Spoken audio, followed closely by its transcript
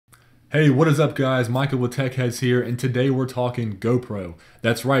Hey, what is up guys? Michael with TekHeadz here, and today we're talking GoPro.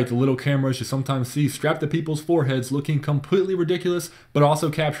 That's right, the little cameras you sometimes see strapped to people's foreheads looking completely ridiculous, but also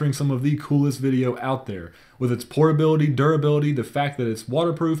capturing some of the coolest video out there. With its portability, durability, the fact that it's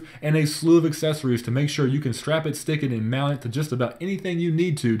waterproof, and a slew of accessories to make sure you can strap it, stick it, and mount it to just about anything you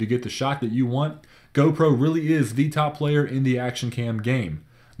need to get the shot that you want, GoPro really is the top player in the action cam game.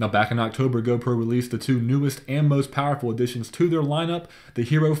 Now, back in October, GoPro released the two newest and most powerful additions to their lineup, the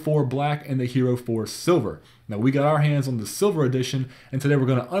Hero4 Black and the Hero4 Silver. Now, we got our hands on the Silver edition, and today we're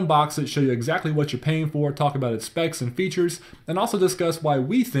going to unbox it, show you exactly what you're paying for, talk about its specs and features, and also discuss why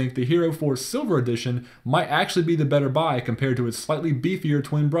we think the Hero4 Silver edition might actually be the better buy compared to its slightly beefier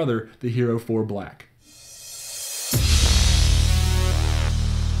twin brother, the Hero4 Black.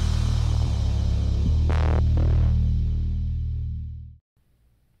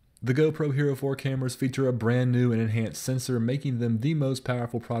 The GoPro Hero4 cameras feature a brand new and enhanced sensor, making them the most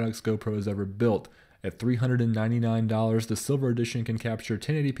powerful products GoPro has ever built. At $399, the Silver Edition can capture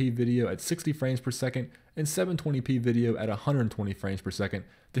 1080p video at 60 frames per second and 720p video at 120 frames per second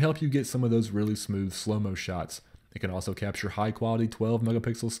to help you get some of those really smooth slow-mo shots. It can also capture high-quality 12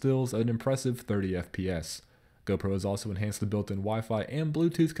 megapixel stills at an impressive 30 FPS. GoPro has also enhanced the built-in Wi-Fi and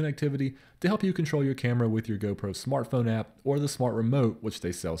Bluetooth connectivity to help you control your camera with your GoPro smartphone app or the smart remote, which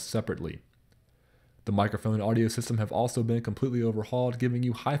they sell separately. The microphone and audio system have also been completely overhauled, giving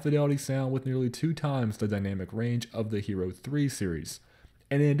you high-fidelity sound with nearly 2 times the dynamic range of the Hero 3 series.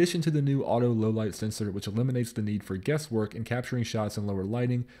 And in addition to the new auto low-light sensor, which eliminates the need for guesswork in capturing shots in lower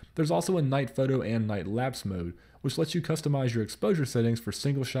lighting, there's also a night photo and night lapse mode, which lets you customize your exposure settings for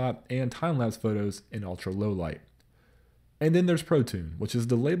single shot and time-lapse photos in ultra low light. And then there's ProTune, which is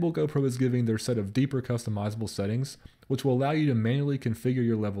the label GoPro is giving their set of deeper customizable settings, which will allow you to manually configure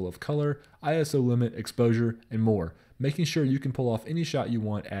your level of color, ISO limit, exposure, and more, making sure you can pull off any shot you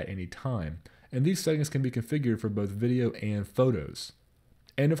want at any time. And these settings can be configured for both video and photos.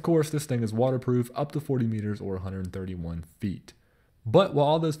 And of course, this thing is waterproof up to 40 meters or 131 feet. But while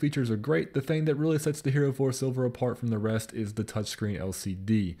all those features are great, the thing that really sets the Hero4 Silver apart from the rest is the touchscreen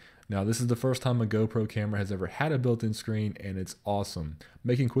LCD. Now, this is the first time a GoPro camera has ever had a built-in screen, and it's awesome,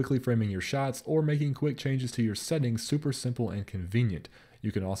 making quickly framing your shots or making quick changes to your settings super simple and convenient.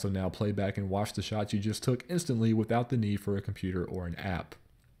 You can also now play back and watch the shots you just took instantly without the need for a computer or an app.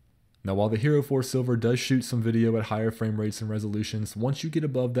 Now, while the Hero4 Silver does shoot some video at higher frame rates and resolutions, once you get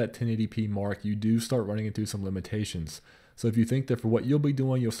above that 1080p mark, you do start running into some limitations. So if you think that for what you'll be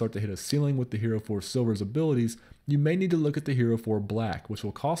doing, you'll start to hit a ceiling with the Hero4 Silver's abilities, you may need to look at the Hero4 Black, which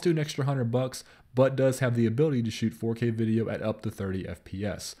will cost you an extra $100, but does have the ability to shoot 4K video at up to 30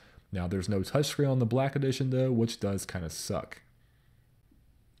 FPS. Now, there's no touchscreen on the Black Edition though, which does kind of suck.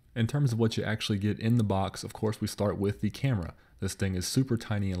 In terms of what you actually get in the box, of course, we start with the camera. This thing is super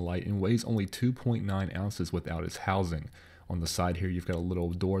tiny and light and weighs only 2.9 ounces without its housing. On the side here, you've got a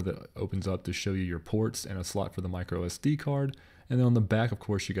little door that opens up to show you your ports and a slot for the micro SD card. And then on the back, of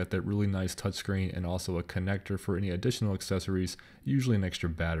course, you got that really nice touchscreen and also a connector for any additional accessories, usually an extra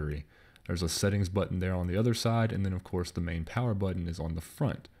battery. There's a settings button there on the other side, and then of course the main power button is on the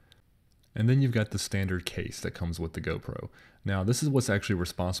front. And then you've got the standard case that comes with the GoPro. Now, this is what's actually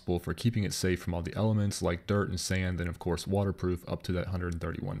responsible for keeping it safe from all the elements like dirt and sand, and of course waterproof up to that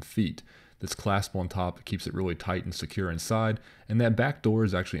 131 feet. This clasp on top keeps it really tight and secure inside, and that back door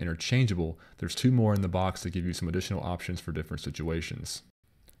is actually interchangeable. There's 2 more in the box that give you some additional options for different situations.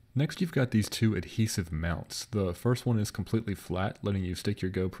 Next, you've got these 2 adhesive mounts. The first one is completely flat, letting you stick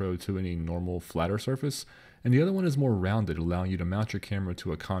your GoPro to any normal flatter surface, and the other one is more rounded, allowing you to mount your camera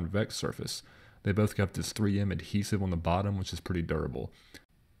to a convex surface. They both got this 3M adhesive on the bottom, which is pretty durable.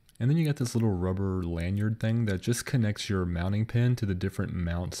 And then you got this little rubber lanyard thing that just connects your mounting pin to the different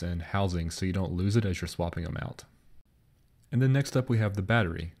mounts and housings so you don't lose it as you're swapping them out. And then next up we have the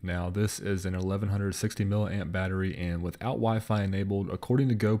battery. Now, this is an 1160 milliamp battery, and without Wi-Fi enabled, according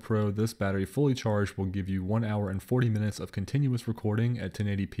to GoPro, this battery fully charged will give you 1 hour and 40 minutes of continuous recording at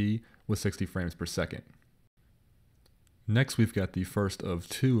 1080p with 60 frames per second. Next, we've got the first of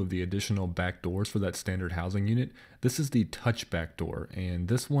 2 of the additional back doors for that standard housing unit. This is the touch back door, and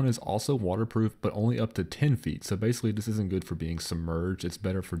this one is also waterproof, but only up to 10 feet. So basically, this isn't good for being submerged. It's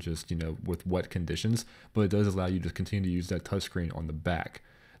better for just, with wet conditions, but it does allow you to continue to use that touchscreen on the back.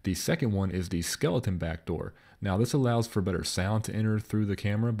 The second one is the skeleton back door. Now, this allows for better sound to enter through the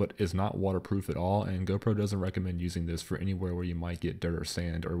camera, but is not waterproof at all, and GoPro doesn't recommend using this for anywhere where you might get dirt or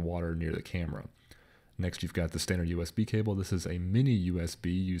sand or water near the camera. Next, you've got the standard USB cable. This is a mini USB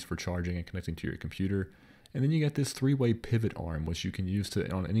used for charging and connecting to your computer. And then you got this 3-way pivot arm, which you can use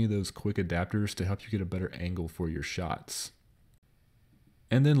on any of those quick adapters to help you get a better angle for your shots.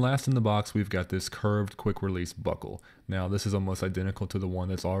 And then last in the box, we've got this curved quick release buckle. Now this is almost identical to the one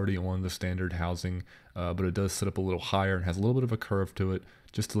that's already on the standard housing, but it does sit up a little higher and has a little bit of a curve to it,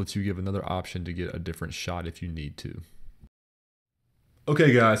 just to let you give another option to get a different shot if you need to.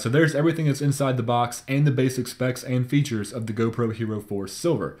 Okay guys, so there's everything that's inside the box and the basic specs and features of the GoPro Hero 4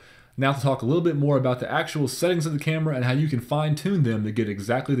 Silver. Now to talk a little bit more about the actual settings of the camera and how you can fine tune them to get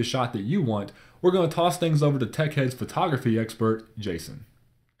exactly the shot that you want, we're going to toss things over to TekHeadz photography expert, Jason.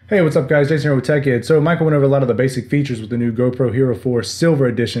 Hey, what's up guys? Jason here with TekHeadz. So Michael went over a lot of the basic features with the new GoPro Hero 4 Silver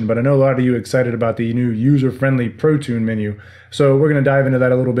Edition, but I know a lot of you are excited about the new user-friendly Pro Tune menu. So we're going to dive into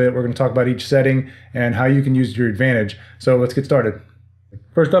that a little bit. We're going to talk about each setting and how you can use it to your advantage. So let's get started.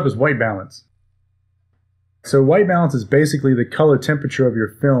 First up is white balance. So white balance is basically the color temperature of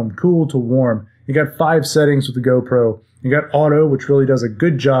your film, cool to warm. You got 5 settings with the GoPro. You got auto, which really does a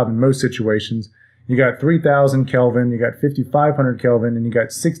good job in most situations. You got 3000 Kelvin, you got 5500 Kelvin, and you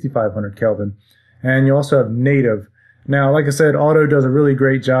got 6500 Kelvin. And you also have native. Now, like I said, auto does a really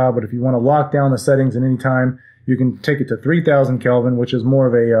great job, but if you want to lock down the settings at any time, you can take it to 3000 Kelvin, which is more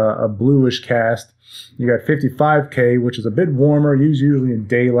of a bluish cast. You got 55K, which is a bit warmer, used usually in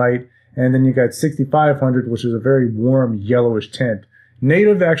daylight. And then you got 6500, which is a very warm yellowish tint.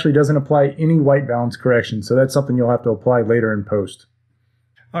 Native actually doesn't apply any white balance correction, so that's something you'll have to apply later in post.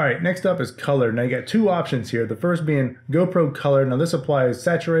 All right, next up is color. Now you got 2 options here. The first being GoPro Color. Now this applies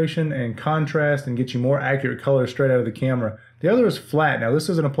saturation and contrast and gets you more accurate color straight out of the camera. The other is flat. Now this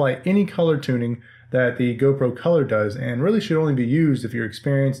doesn't apply any color tuning that the GoPro Color does and really should only be used if you're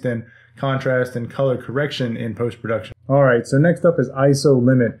experienced in contrast and color correction in post-production. All right, so next up is ISO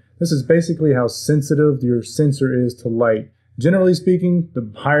limit. This is basically how sensitive your sensor is to light. Generally speaking,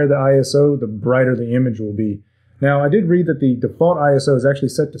 the higher the ISO, the brighter the image will be. Now, I did read that the default ISO is actually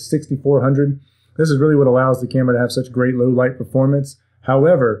set to 6400. This is really what allows the camera to have such great low light performance.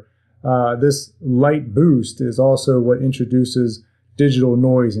 However, this light boost is also what introduces digital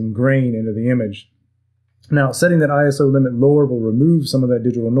noise and grain into the image. Now, setting that ISO limit lower will remove some of that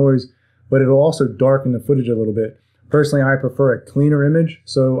digital noise, but it'll also darken the footage a little bit. Personally, I prefer a cleaner image,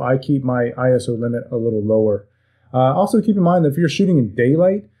 so I keep my ISO limit a little lower. Also keep in mind that if you're shooting in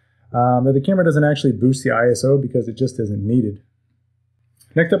daylight, that the camera doesn't actually boost the ISO because it just isn't needed.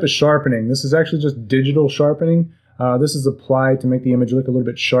 Next up is sharpening. This is actually just digital sharpening. This is applied to make the image look a little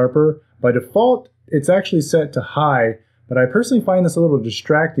bit sharper. By default, it's actually set to high, but I personally find this a little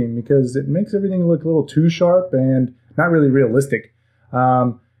distracting because it makes everything look a little too sharp and not really realistic.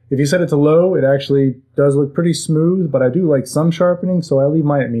 If you set it to low, it actually does look pretty smooth, but I do like some sharpening, so I leave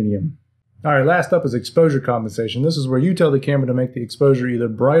mine at medium. All right, last up is exposure compensation. This is where you tell the camera to make the exposure either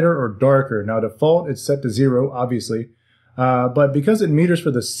brighter or darker. Now, default, it's set to 0, obviously. But because it meters for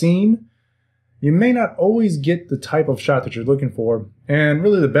the scene, you may not always get the type of shot that you're looking for. And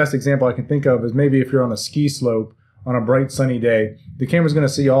really the best example I can think of is maybe if you're on a ski slope on a bright sunny day, the camera's going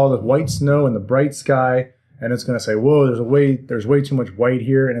to see all the white snow and the bright sky, and it's going to say, whoa, there's way too much white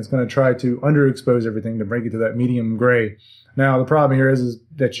here, and it's going to try to underexpose everything to bring it to that medium gray. Now, the problem here is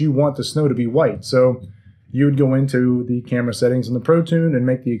that you want the snow to be white, so you would go into the camera settings in the Pro Tune and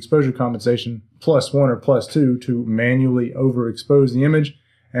make the exposure compensation +1 or +2 to manually overexpose the image,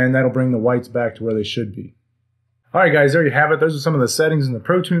 and that'll bring the whites back to where they should be. All right, guys, there you have it. Those are some of the settings in the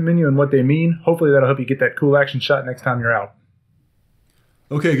Pro Tune menu and what they mean. Hopefully that'll help you get that cool action shot next time you're out.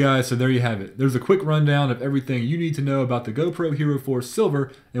 Okay guys, so there you have it. There's a quick rundown of everything you need to know about the GoPro Hero 4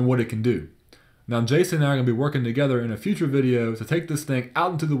 Silver and what it can do. Now Jason and I are going to be working together in a future video to take this thing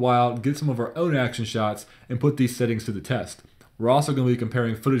out into the wild, get some of our own action shots, and put these settings to the test. We're also going to be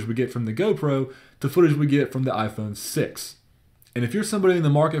comparing footage we get from the GoPro to footage we get from the iPhone 6. And if you're somebody in the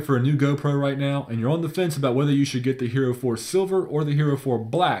market for a new GoPro right now, and you're on the fence about whether you should get the Hero 4 Silver or the Hero 4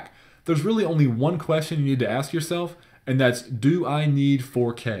 Black, there's really only one question you need to ask yourself, and that's, do I need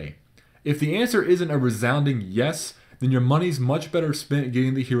 4K? If the answer isn't a resounding yes, then your money's much better spent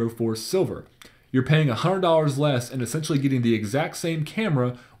getting the Hero 4 Silver. You're paying $100 less and essentially getting the exact same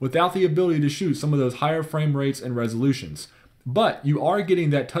camera without the ability to shoot some of those higher frame rates and resolutions. But you are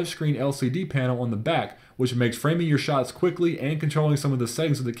getting that touchscreen LCD panel on the back, which makes framing your shots quickly and controlling some of the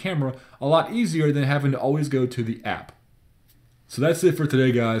settings of the camera a lot easier than having to always go to the app. So that's it for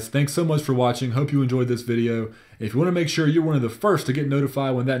today, guys. Thanks so much for watching. Hope you enjoyed this video. If you want to make sure you're one of the first to get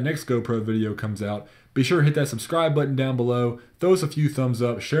notified when that next GoPro video comes out, be sure to hit that subscribe button down below, throw us a few thumbs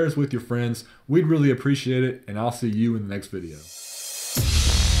up, share us with your friends. We'd really appreciate it, and I'll see you in the next video.